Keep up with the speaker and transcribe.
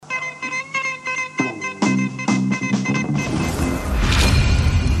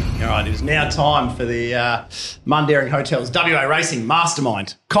right, it is now time for the Mundaring Hotels WA Racing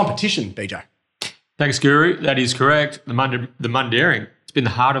Mastermind competition, BJ. Thanks, Guru. That is correct. The Mundaring. It's been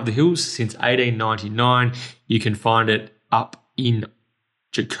the heart of the hills since 1899. You can find it up in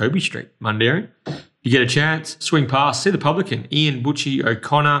Jacoby Street, Mundaring. You get a chance, swing past, see the publican, Ian Butchie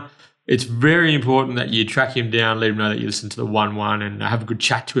O'Connor. It's very important that you track him down, let him know that you listen to the 1-1 and have a good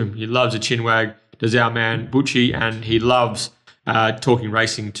chat to him. He loves a chinwag, does our man Butchie, and he loves talking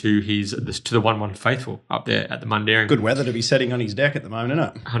racing to the 1-1 faithful up there at the Mundaring. Good weather to be setting on his deck at the moment,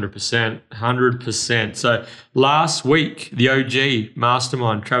 isn't it? 100%. So last week, the OG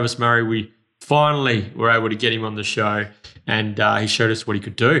Mastermind, Travis Murray, we finally were able to get him on the show, and he showed us what he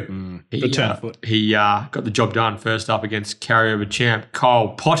could do. Good turn of foot. He got the job done first up against carryover champ Kyle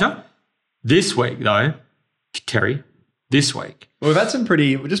Potter. This week, though, Terry, well, we've had some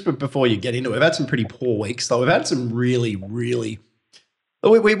just before you get into it, we've had some pretty poor weeks, though. We've had some really, really,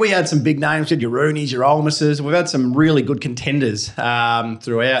 we had some big names, we had your Rooneys, your Olmuses. We've had some really good contenders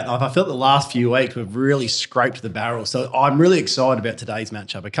throughout. I felt the last few weeks we've really scraped the barrel. So I'm really excited about today's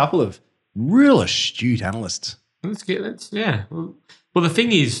matchup. A couple of real astute analysts. Yeah. Well, the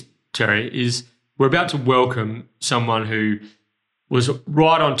thing is, Terry, is we're about to welcome someone who was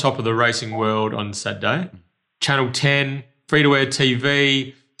right on top of the racing world on Saturday. Channel 10, free-to-air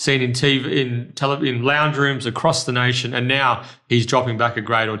TV, seen in lounge rooms across the nation, and now he's dropping back a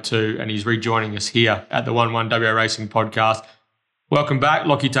grade or two and he's rejoining us here at the 1-1 WA Racing Podcast. Welcome back,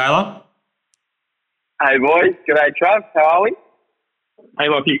 Lochie Taylor. Hey, boys. G'day, Trav. How are we? Hey,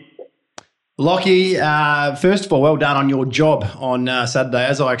 Lochie. Lochie, first of all, well done on your job on Saturday.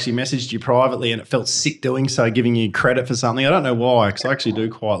 As I actually messaged you privately, and it felt sick doing so, giving you credit for something. I don't know why, because I actually do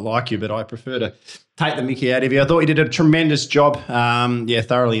quite like you, but I prefer to take the mickey out of you. I thought you did a tremendous job.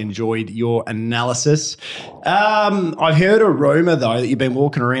 Thoroughly enjoyed your analysis. I've heard a rumour, though, that you've been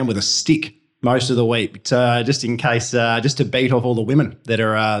walking around with a stick most of the week, just in case, just to beat off all the women that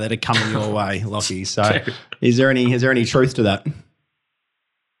are coming your way, Lochie. So, is there any truth to that?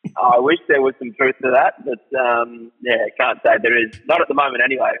 I wish there was some truth to that, but can't say there is. Not at the moment,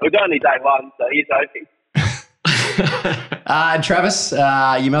 anyway. It was only day one, so here's hoping. Travis,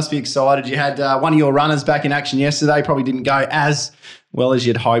 you must be excited. You had one of your runners back in action yesterday. Probably didn't go as well as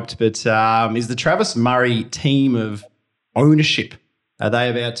you'd hoped, but is the Travis Murray team of ownership, are they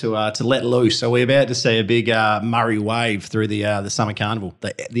about to let loose? Are we about to see a big Murray wave through the summer carnival,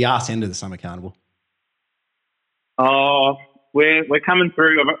 the arse end of the summer carnival? Oh, we're coming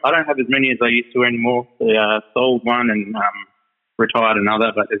through. I don't have as many as I used to anymore. I sold one and retired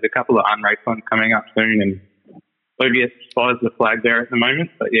another, but there's a couple of unraced ones coming up soon, and Lucas flies the flag there at the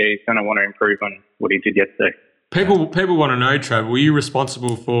moment. But yeah, he's going to want to improve on what he did yesterday. People want to know, Trav, were you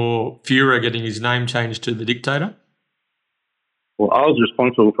responsible for Führer getting his name changed to the Dictator? Well, I was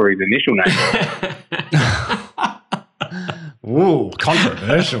responsible for his initial name. Ooh,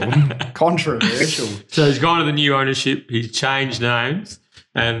 controversial. So he's gone to the new ownership. He's changed names,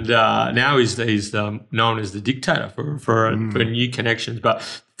 and now he's known as the Dictator for new connections. But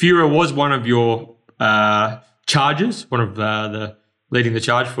Führer was one of your charges, one of the leading the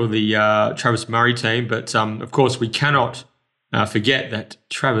charge for the Travis Murray team. But of course, we cannot forget that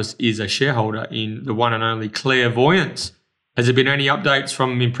Travis is a shareholder in the one and only Clairvoyance. Has there been any updates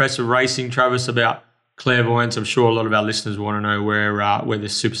from Impressive Racing, Travis, about Clairvoyance? I'm sure a lot of our listeners want to know where the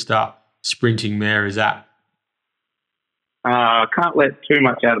superstar sprinting mare is at. I can't let too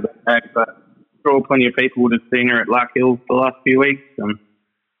much out of the bag, but I'm sure plenty of people would have seen her at Lark Hills the last few weeks.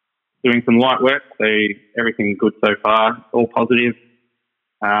 Doing some light work, so everything good so far, all positive.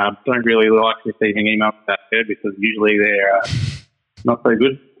 Don't really like receiving emails about her because usually they're not so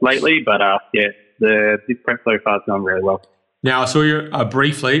good lately, but this prep so far has gone very well. Now, I saw you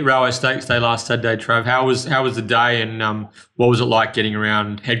briefly, Railway Stakes Day last Saturday, Trav. How was the day, and what was it like getting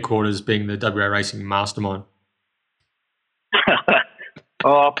around headquarters being the WA Racing Mastermind?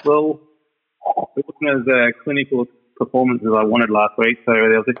 Well, it wasn't as clinical performance as I wanted last week, so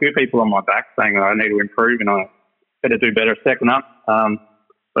there was a few people on my back saying that I need to improve and I better do better second up.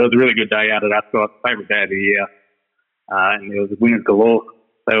 But it was a really good day out at Ascot, favourite day of the year, and there was winners galore,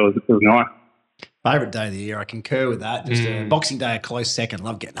 so it was nice. Favourite day of the year, I concur with that. Just Boxing Day, a close second.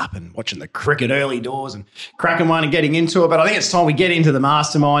 Love getting up and watching the cricket early doors and cracking one and getting into it. But I think it's time we get into the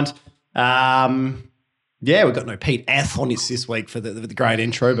Mastermind. We've got no Pete Ath on this week for the great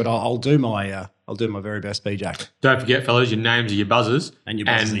intro, but I'll do my very best, BJ. Don't forget, fellas, your names are your buzzers. And your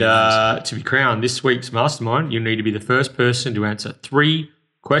buzzers to be crowned this week's Mastermind, you need to be the first person to answer 3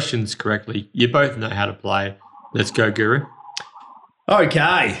 questions correctly. You both know how to play. Let's go, Guru.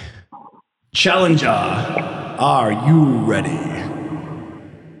 Okay. Challenger, are you ready?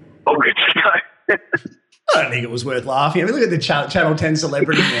 all good to go. I don't think it was worth laughing. I mean, look at the Channel 10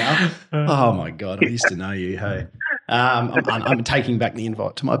 celebrity now. Oh, my God. I used to know you. Hey, I'm taking back the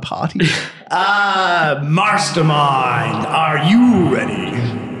invite to my party. Mastermind, are you ready?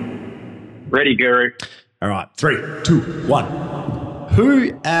 Ready, Guru. All right. 3, 2, 1.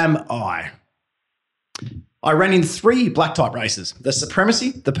 Who am I? I ran in 3 black type races, the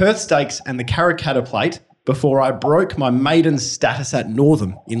Supremacy, the Perth Stakes and the Karrakatta Plate before I broke my maiden status at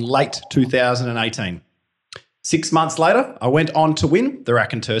Northam in late 2018. 6 months later, I went on to win the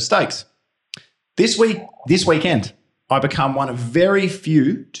Raconteur Stakes. This weekend, I become one of very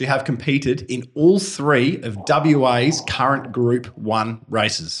few to have competed in all 3 of WA's current Group 1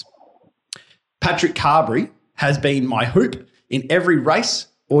 races. Patrick Carberry has been my hoop in every race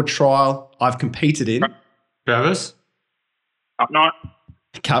or trial I've competed in. Travis? Up night.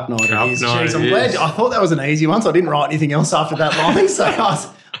 Cup night Cup it is. night Jeez, I'm it glad. is. I thought that was an easy one, so I didn't write anything else after that line. So I was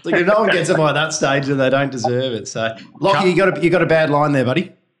like, if no one gets it by that stage, then they don't deserve it. So, Lochie, you got a bad line there,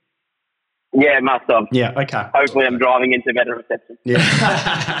 buddy. Yeah, must have. Yeah, okay. Hopefully I'm driving into better reception.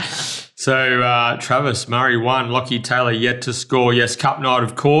 Yeah. So, Travis, Murray 1, Lochie Taylor yet to score. Yes, Cup night,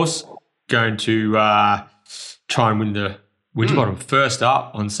 of course. Going to try and win the Winterbottom first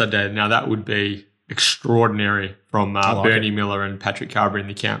up on Saturday. Now, that would be extraordinary from Bernie Miller and Patrick Carberry in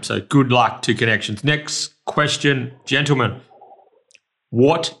the camp. So, good luck to Connections. Next question, gentlemen.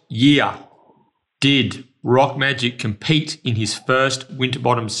 What year did Rock Magic compete in his first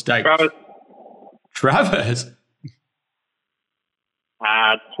Winterbottom Stakes? Travis?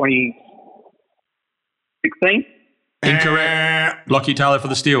 2016. Incorrect. Lochie Taylor for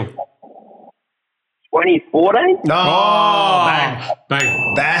the steal. 2014? No. Oh, Bang.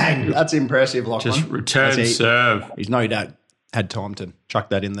 Bang. Bang. That's impressive, Lachlan. Just return serve. He's no doubt had time to chuck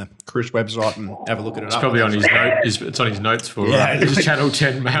that in the Chris website and have a look at it. It's probably on his note. It's on his notes for his Channel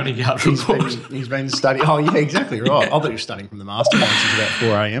 10 mounting out report. He's been studying. Oh, yeah, exactly right. I thought he was studying from the Mastermind since about 4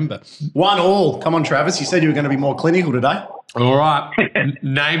 a.m. But 1-1. Come on, Travis. You said you were going to be more clinical today. All right.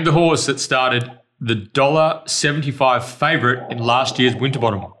 Name the horse that started the $1.75 favourite in last year's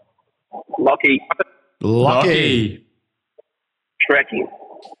Winterbottom. Lochie. Trekking.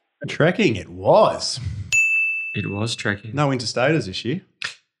 Trekking it was. It was trekking. No interstaters this year.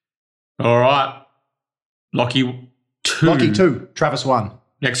 All right. Lochie 2. Lochie 2. Travis 1.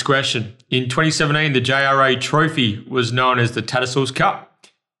 Next question. In 2017, the JRA Trophy was known as the Tattersalls Cup.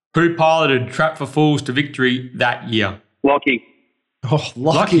 Who piloted Trap for Fools to victory that year? Lochie. Oh,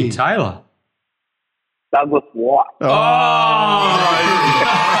 Lochie Taylor. Douglas White.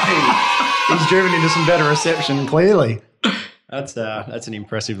 He's driven into some better reception, clearly. That's an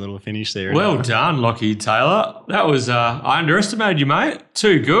impressive little finish there. Well done, Lochie Taylor. That was I underestimated you, mate.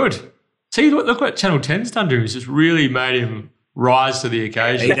 Too good. See, look what Channel 10's done to him. It's just really made him rise to the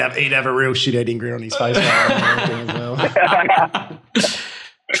occasion. He'd have a real shit-eating grin on his face as well.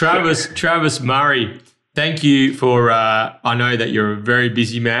 Travis Murray, thank you for I know that you're a very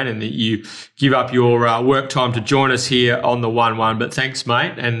busy man and that you give up your work time to join us here on the 1-1, but thanks,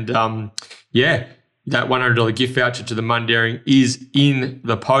 mate. And, that $100 gift voucher to the Mundaring is in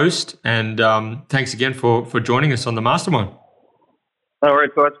the post. And thanks again for joining us on the Mastermind. All right,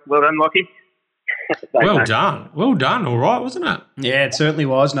 guys. Well done, Lochie. Well done. Well done. All right, wasn't it? Yeah, it certainly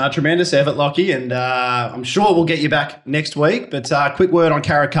was. No, tremendous effort, Lochie, and I'm sure we'll get you back next week. But quick word on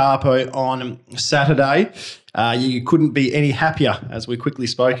Karrakatta on Saturday. You couldn't be any happier, as we quickly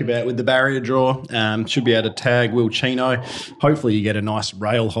spoke about, with the barrier draw. Should be able to tag Will Chino. Hopefully you get a nice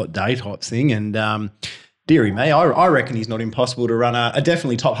rail hot day type thing. And dearie me, I reckon he's not impossible to run a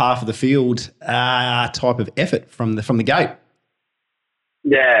definitely top half of the field type of effort from the gate.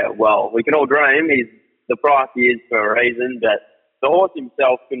 Yeah, well, we can all dream. He's the price he is for a reason, but the horse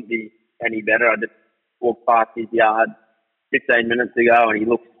himself couldn't be any better. I just walked past his yard 15 minutes ago and he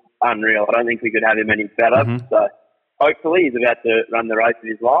looks unreal. I don't think we could have him any better. Mm-hmm. So hopefully he's about to run the race of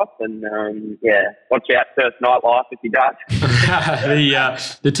his life. And, watch out first night life if he does.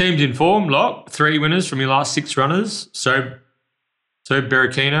 The team's in form, Lock. 3 winners from your last 6 runners. So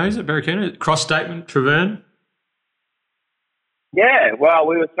Berikino, is it Berikino? Cross statement, Traverne. Yeah, well,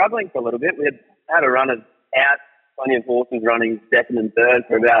 we were struggling for a little bit. We had a run of out, plenty of horses running second and third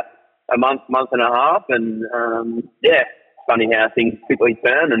for about a month and a half. And, it's funny how things quickly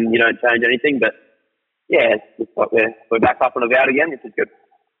turn and you don't change anything. But, yeah, it's just like we're back up and about again, which is good.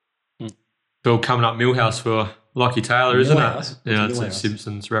 Bill coming up Millhouse for Lochie Taylor, isn't Millhouse? it? Yeah, it's a Millhouse.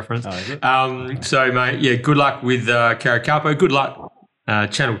 Simpsons reference. Oh, is it? So, mate, good luck with Karrakatta. Good luck.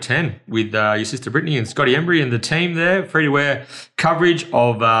 Channel 10 with your sister Brittany and Scotty Embry and the team there. Free-to-wear coverage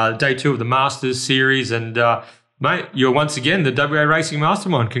of day 2 of the Masters series and Mate, you're once again the WA Racing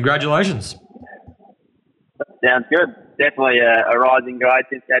Mastermind. Congratulations. Sounds good. Definitely a rising grade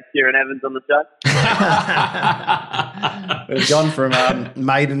since had Kieran Evans on the show. We've gone from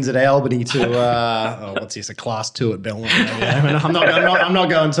maidens at Albany to what's this? A class 2 at Belmont. I'm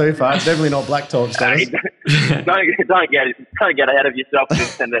not going too far. It's definitely not black top status. Don't get ahead of yourself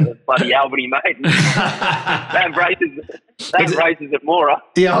and the bloody Albany maidens. They have races at Mora.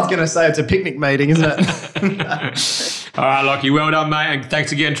 Yeah, I was going to say it's a picnic meeting, isn't it? All right, Lochie, well done, mate, and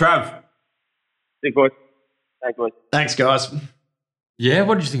thanks again, Trav. Big boys. Thanks, boys. Thanks, guys. Yeah,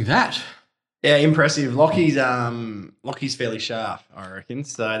 what did you think of that? Yeah, impressive. Lockie's fairly sharp, I reckon.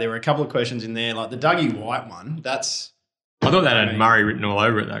 So there were a couple of questions in there, like the Dougie White one. I thought that had Murray written all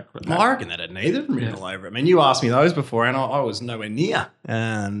over it. I reckon that had neither written all over it. I mean, you asked me those before, and I was nowhere near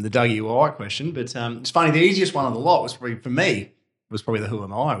the Dougie White question. But it's funny, the easiest one of the lot was probably, for me, was probably the Who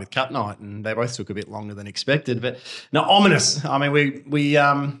Am I with Cut Night, and they both took a bit longer than expected. But no, ominous. I mean, we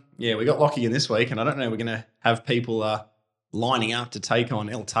got Lochie in this week, and I don't know, we're going to have people lining up to take on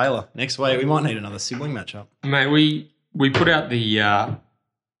Elle Taylor next week. We might need another sibling matchup. Mate, we put out the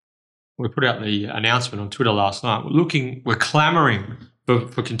announcement on Twitter last night. We're clamouring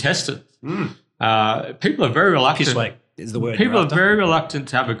for contestants. People are very reluctant. Piss week is the word. People are very reluctant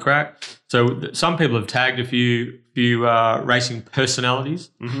to have a crack. So some people have tagged a few racing personalities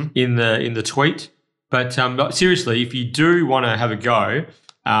in the tweet. But seriously, if you do want to have a go,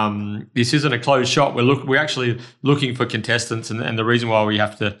 this isn't a closed shop. We're actually looking for contestants, and the reason why we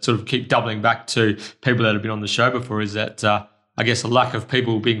have to sort of keep doubling back to people that have been on the show before is that I guess a lack of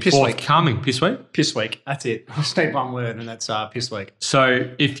people being forthcoming. Piss week? Piss week. That's it. I just need one word, and that's piss week.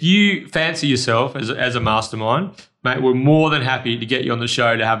 So if you fancy yourself as a mastermind, mate, we're more than happy to get you on the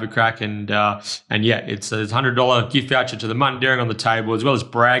show to have a crack, and yeah, it's a $100 gift voucher to the Mutton Daring on the table, as well as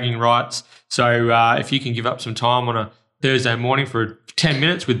bragging rights. So if you can give up some time on a Thursday morning for 10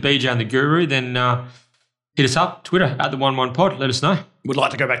 minutes with BJ and the Guru, then hit us up, Twitter, @the11pod. Let us know. Would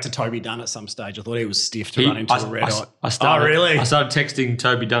like to go back to Toby Dunn at some stage. I thought he was stiff to run into a red eye. I started, really? I started texting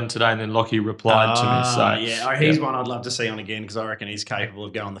Toby Dunn today, and then Lochie replied to me. So yeah, he's one I'd love to see on again, because I reckon he's capable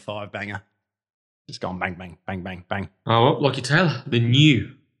of going the 5-banger. Just going bang, bang, bang, bang, bang. Oh, well, Lochie Taylor, the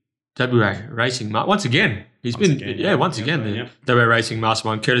new WA Racing once again. The WA Racing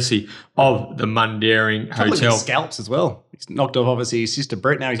Mastermind, courtesy of the Mutton Daring Hotel. Scalps as well. He's knocked off obviously his sister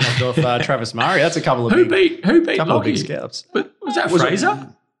Brett. Now he's knocked off Travis Murray. That's a couple of who beat Lochie? Scalps. But was that Fraser?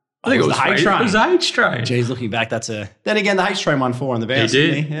 I think it was the H train. It was the H train. Geez, looking back, then again the H train won 4 on the bounce. He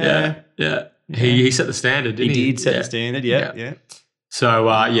did. Didn't he? Yeah. He set the standard. Didn't he? He did set the standard. Yeah. So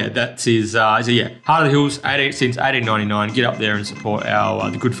that's his. Heart of the Hills since 1899. Get up there and support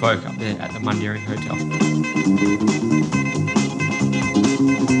the good folk up there at the Mutton Daring Hotel.